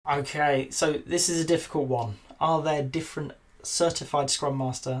Okay, so this is a difficult one. Are there different certified Scrum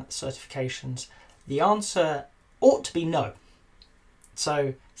Master certifications? The answer ought to be no.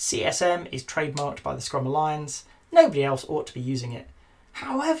 So CSM is trademarked by the Scrum Alliance. Nobody else ought to be using it.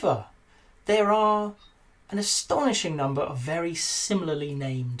 However, there are an astonishing number of very similarly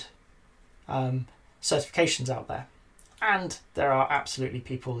named certifications out there. And there are absolutely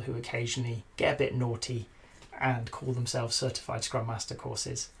people who occasionally get a bit naughty and call themselves Certified Scrum Master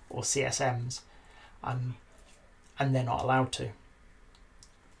courses or CSMs, and they're not allowed to.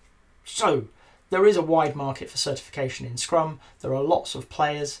 So there is a wide market for certification in Scrum. There are lots of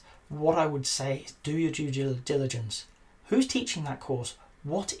players. What I would say is do your due diligence. Who's teaching that course?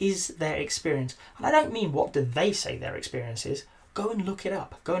 What is their experience? And I don't mean what do they say their experience is. Go and look it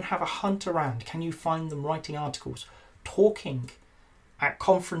up. Go and have a hunt around. Can you find them writing articles, talking at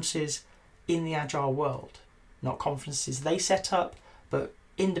conferences in the Agile world? Not conferences they set up, but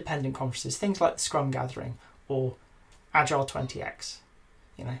independent conferences, things like the Scrum Gathering or Agile 20X,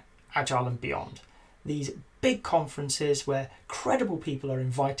 Agile and beyond. These big conferences where credible people are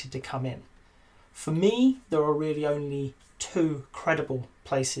invited to come in. For me, there are really only two credible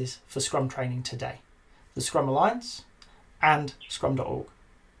places for Scrum training today. The Scrum Alliance and Scrum.org.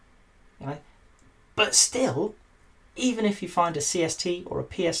 But still, even if you find a CST or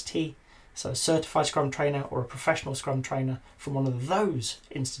a PST, so a certified Scrum trainer or a professional Scrum trainer from one of those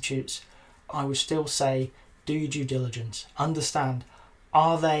institutes, I would still say do your due diligence. Understand,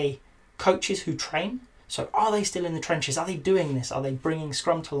 are they coaches who train? So are they still in the trenches? Are they doing this? Are they bringing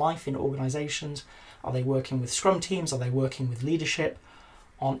Scrum to life in organisations? Are they working with Scrum teams? Are they working with leadership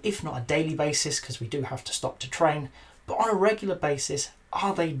on, if not a daily basis, because we do have to stop to train, but on a regular basis,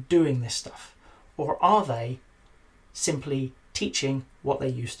 are they doing this stuff? Or are they simply teaching what they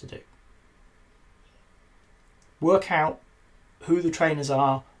used to do? Work out who the trainers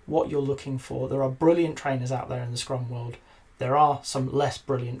are, what you're looking for. There are brilliant trainers out there in the Scrum world. There are some less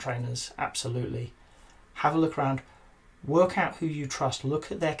brilliant trainers, absolutely. Have a look around. Work out who you trust.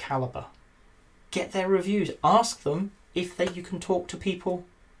 Look at their caliber. Get their reviews. Ask them if you can talk to people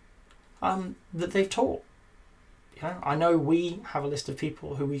that they've taught. I know we have a list of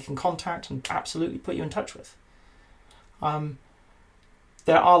people who we can contact and absolutely put you in touch with.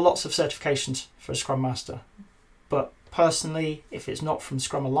 There are lots of certifications for a Scrum Master, but personally, if it's not from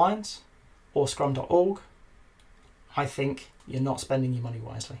Scrum Alliance or Scrum.org, I think you're not spending your money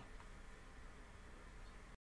wisely.